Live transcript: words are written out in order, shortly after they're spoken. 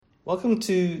Welcome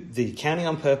to the Accounting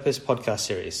on Purpose podcast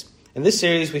series. In this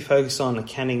series, we focus on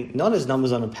accounting not as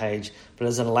numbers on a page, but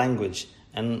as a language.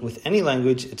 And with any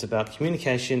language, it's about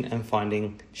communication and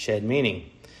finding shared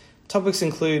meaning. Topics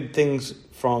include things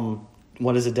from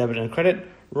what is a debit and credit,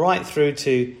 right through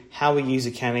to how we use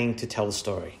accounting to tell the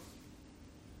story.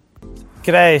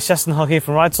 G'day, it's Justin Hogg here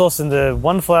from RightSource and the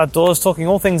Wonderful Outdoors, talking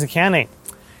all things accounting.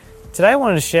 Today I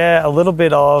wanted to share a little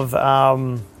bit of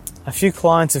a few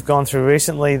clients have gone through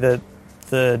recently the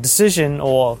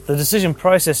decision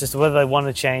process as to whether they want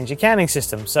to change accounting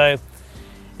system. So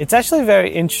it's actually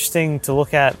very interesting to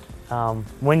look at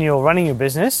when you're running your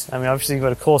business. I mean, obviously you've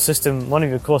got a core system. One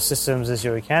of your core systems is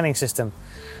your accounting system.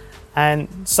 And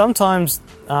sometimes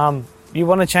you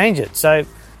want to change it. So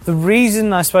the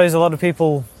reason I suppose a lot of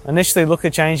people initially look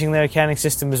at changing their accounting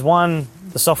system is one,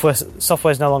 the software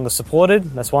is no longer supported.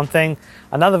 That's one thing.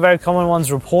 Another very common one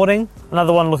is reporting.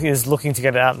 Another one is looking to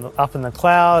get it up in the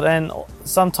cloud. And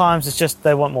sometimes it's just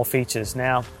they want more features.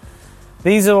 Now,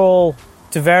 these are all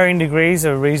to varying degrees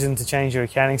a reason to change your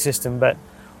accounting system. But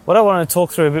what I want to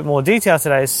talk through a bit more detail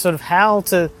today is sort of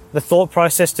the thought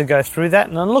process to go through that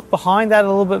and then look behind that a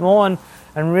little bit more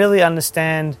and really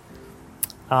understand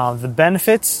the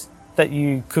benefits that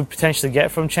you could potentially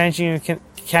get from changing your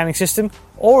accounting system,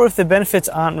 or if the benefits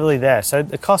aren't really there. So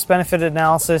the cost-benefit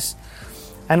analysis,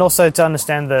 and also to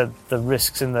understand the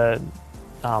risks and the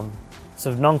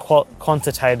sort of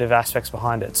non-quantitative aspects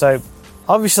behind it. So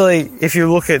obviously, if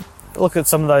you look at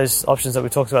some of those options that we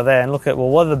talked about there and look at, well,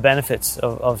 what are the benefits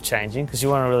of changing? Because you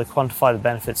want to really quantify the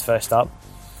benefits first up.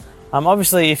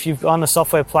 Obviously, if you've on a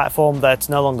software platform that's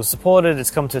no longer supported,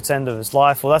 it's come to its end of its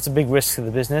life, well, that's a big risk to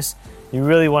the business. You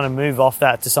really want to move off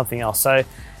that to something else. So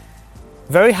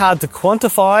very hard to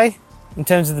quantify in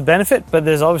terms of the benefit, but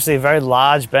there's obviously a very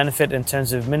large benefit in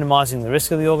terms of minimizing the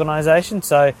risk of the organization.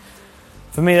 So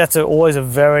for me, that's always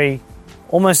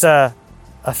almost a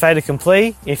fait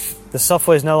accompli. If the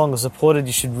software is no longer supported,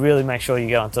 you should really make sure you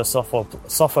get onto a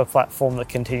software platform that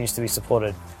continues to be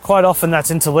supported. Quite often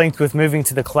that's interlinked with moving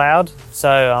to the cloud.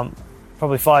 So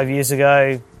probably 5 years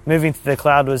ago, moving to the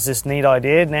cloud was this neat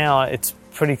idea. Now it's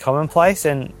pretty commonplace,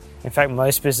 and in fact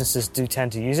most businesses do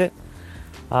tend to use it.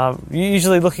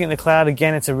 Usually looking at the cloud,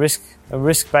 again, it's a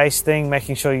risk-based thing,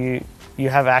 making sure you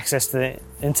have access to the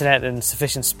internet and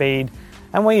sufficient speed,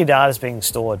 and where your data is being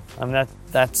stored. I mean,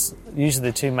 that's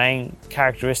usually the two main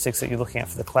characteristics that you're looking at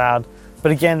for the cloud.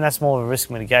 But again, that's more of a risk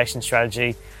mitigation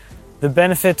strategy. The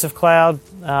benefits of cloud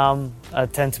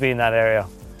tend to be in that area.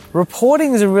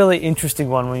 Reporting is a really interesting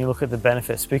one when you look at the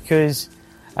benefits, because,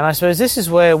 and I suppose this is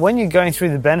where when you're going through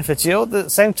the benefits, you at the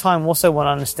same time also want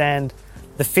to understand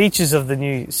the features of the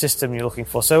new system you're looking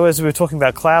for. So as we were talking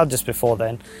about cloud just before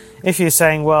then, if you're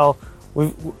saying, well,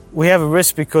 we have a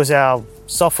risk because our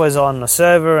software's on a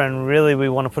server and really we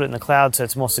want to put it in the cloud so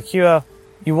it's more secure,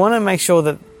 you want to make sure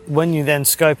that when you then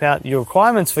scope out your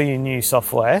requirements for your new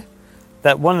software,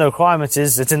 that one of the requirements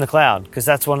is it's in the cloud, because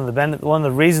that's one of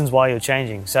the reasons why you're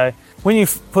changing. So when you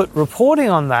put reporting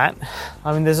on that,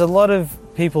 I mean, there's a lot of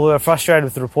people who are frustrated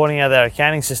with the reporting out of their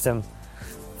accounting system.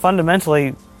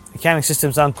 Fundamentally, accounting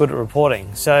systems aren't good at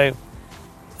reporting. So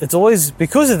it's always,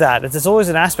 because of that, it's always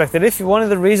an aspect that if one of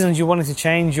the reasons you wanted to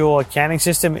change your accounting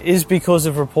system is because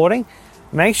of reporting,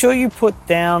 make sure you put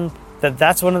down that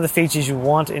that's one of the features you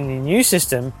want in the new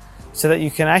system so that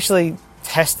you can actually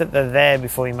test that they're there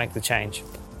before you make the change.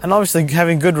 And obviously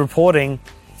having good reporting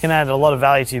can add a lot of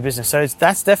value to your business. So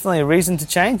that's definitely a reason to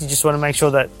change. You just want to make sure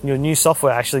that your new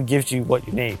software actually gives you what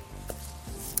you need.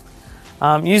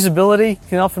 Usability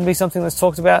can often be something that's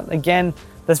talked about. Again,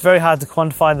 that's very hard to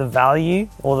quantify the value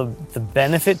or the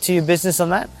benefit to your business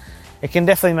on that. It can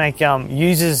definitely make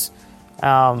users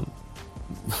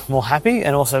more happy,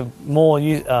 and also more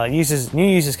new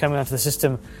users coming onto the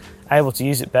system able to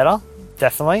use it better,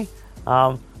 definitely.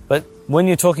 But when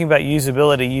you're talking about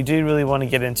usability, you do really want to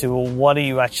get into, well, what do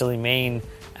you actually mean,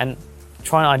 and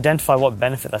try and identify what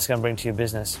benefit that's going to bring to your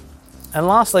business. And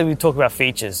lastly, we talk about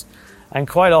features. And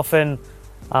quite often,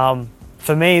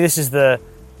 for me, this is the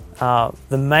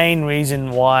main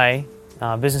reason why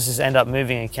businesses end up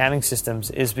moving accounting systems,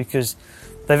 is because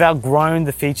they've outgrown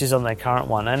the features on their current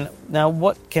one. And now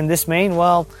what can this mean?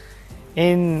 Well,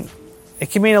 it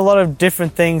can mean a lot of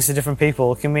different things to different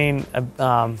people. It can mean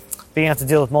being able to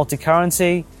deal with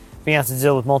multi-currency, being able to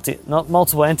deal with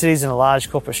multiple entities in a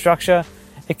large corporate structure.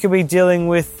 It could be dealing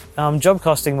with job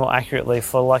costing more accurately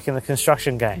for, like, in the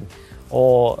construction game,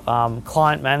 or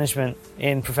client management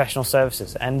in professional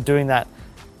services, and doing that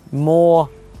in more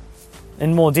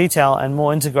detail and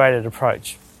more integrated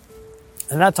approach.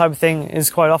 And that type of thing is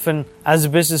quite often, as a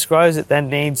business grows, it then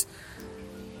needs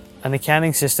an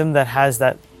accounting system that has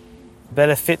that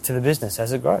better fit to the business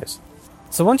as it grows.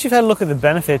 So once you've had a look at the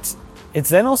benefits, it's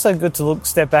then also good to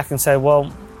step back and say,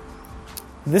 well,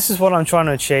 this is what I'm trying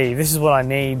to achieve. This is what I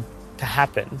need to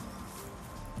happen.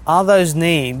 Are those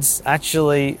needs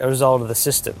actually a result of the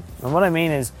system? And what I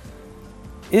mean is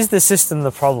the system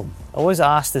the problem? I always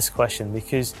ask this question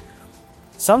because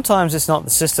sometimes it's not the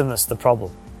system that's the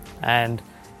problem. And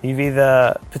you've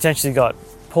either potentially got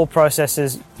poor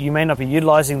processes, you may not be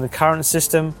utilizing the current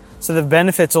system, so the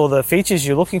benefits or the features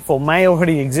you're looking for may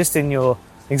already exist in your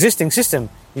existing system,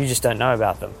 you just don't know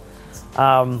about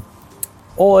them.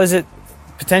 Or is it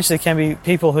potentially can be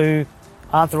people who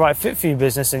aren't the right fit for your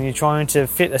business and you're trying to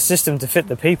fit a system to fit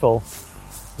the people?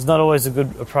 It's not always a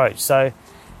good approach. So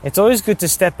it's always good to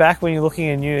step back when you're looking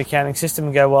at a new accounting system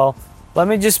and go, well, let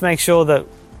me just make sure that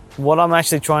what I'm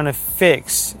actually trying to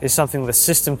fix is something the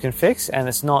system can fix, and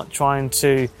it's not trying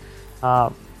to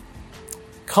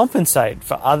compensate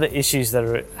for other issues that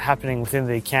are happening within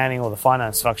the accounting or the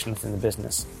finance function within the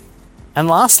business. And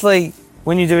lastly,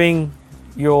 when you're doing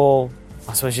your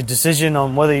decision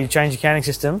on whether you change accounting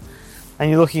system and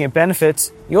you're looking at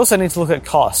benefits, you also need to look at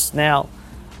costs. Now,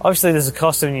 obviously there's a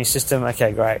cost of a new system.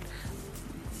 Okay, great.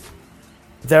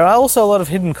 There are also a lot of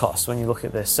hidden costs when you look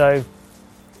at this. So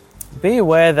be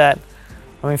aware that,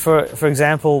 for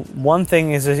example, one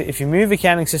thing is if you move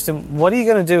accounting system, what are you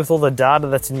going to do with all the data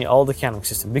that's in your old accounting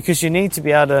system? Because you need to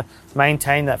be able to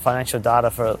maintain that financial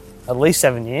data for at least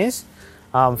 7 years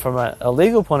from a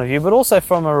legal point of view, but also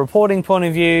from a reporting point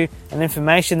of view and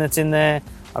information that's in there.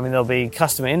 There'll be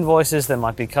customer invoices, there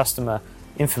might be customer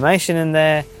information in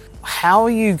there. How are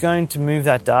you going to move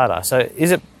that data? So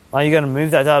are you going to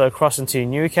move that data across into your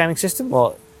new accounting system?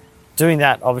 Well, doing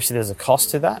that, obviously there's a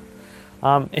cost to that.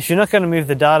 If you're not going to move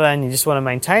the data and you just want to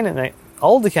maintain it in an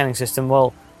old accounting system,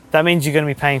 well, that means you're going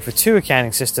to be paying for 2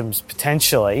 accounting systems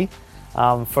potentially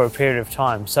for a period of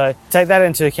time. So take that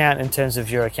into account in terms of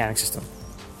your accounting system.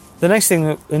 The next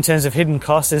thing in terms of hidden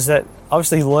costs is that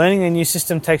obviously learning a new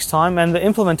system takes time and the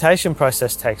implementation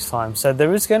process takes time. So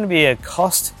there is going to be a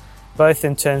cost both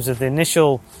in terms of the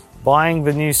initial buying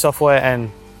the new software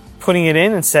and putting it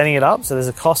in and setting it up. So there's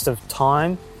a cost of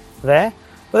time there.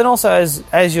 But then also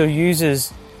as your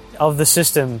users of the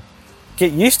system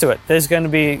get used to it, there's going to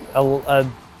be a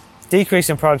decrease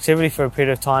in productivity for a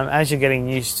period of time as you're getting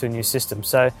used to a new system.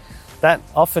 So that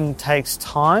often takes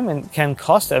time and can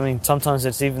cost. Sometimes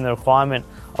it's even the requirement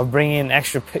of bringing in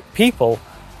extra people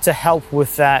to help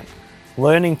with that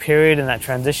learning period and that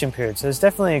transition period. So there's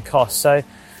definitely a cost. So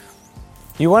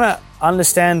you want to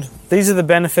understand these are the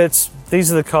benefits,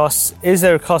 these are the costs. Is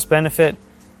there a cost benefit?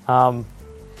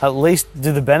 At least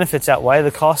do the benefits outweigh the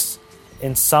costs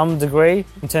in some degree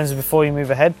in terms of before you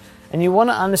move ahead. And you want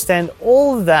to understand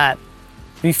all of that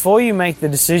before you make the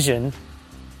decision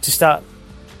to start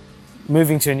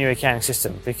moving to a new accounting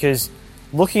system. Because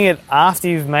looking at after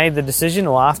you've made the decision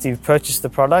or after you've purchased the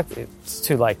product, it's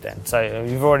too late then. So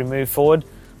you've already moved forward.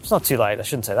 It's not too late, I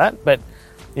shouldn't say that, but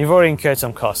you've already incurred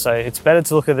some costs. So it's better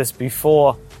to look at this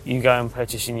before you go and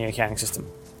purchase your new accounting system.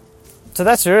 So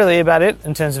that's really about it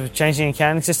in terms of changing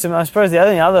accounting system. I suppose the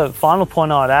only other final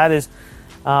point I'd add is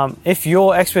if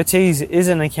your expertise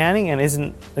isn't accounting and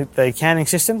isn't the accounting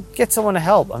system, get someone to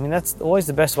help. That's always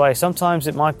the best way. Sometimes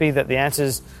it might be that the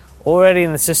answer's already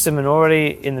in the system and already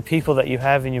in the people that you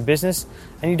have in your business,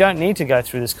 and you don't need to go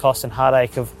through this cost and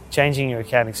heartache of changing your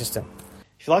accounting system.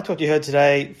 If you liked what you heard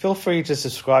today, feel free to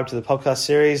subscribe to the podcast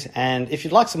series. And if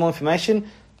you'd like some more information,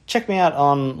 check me out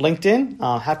on LinkedIn.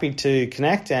 I'm happy to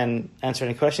connect and answer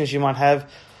any questions you might have.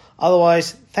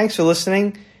 Otherwise, thanks for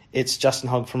listening. It's Justin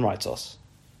Hogg from RightSource.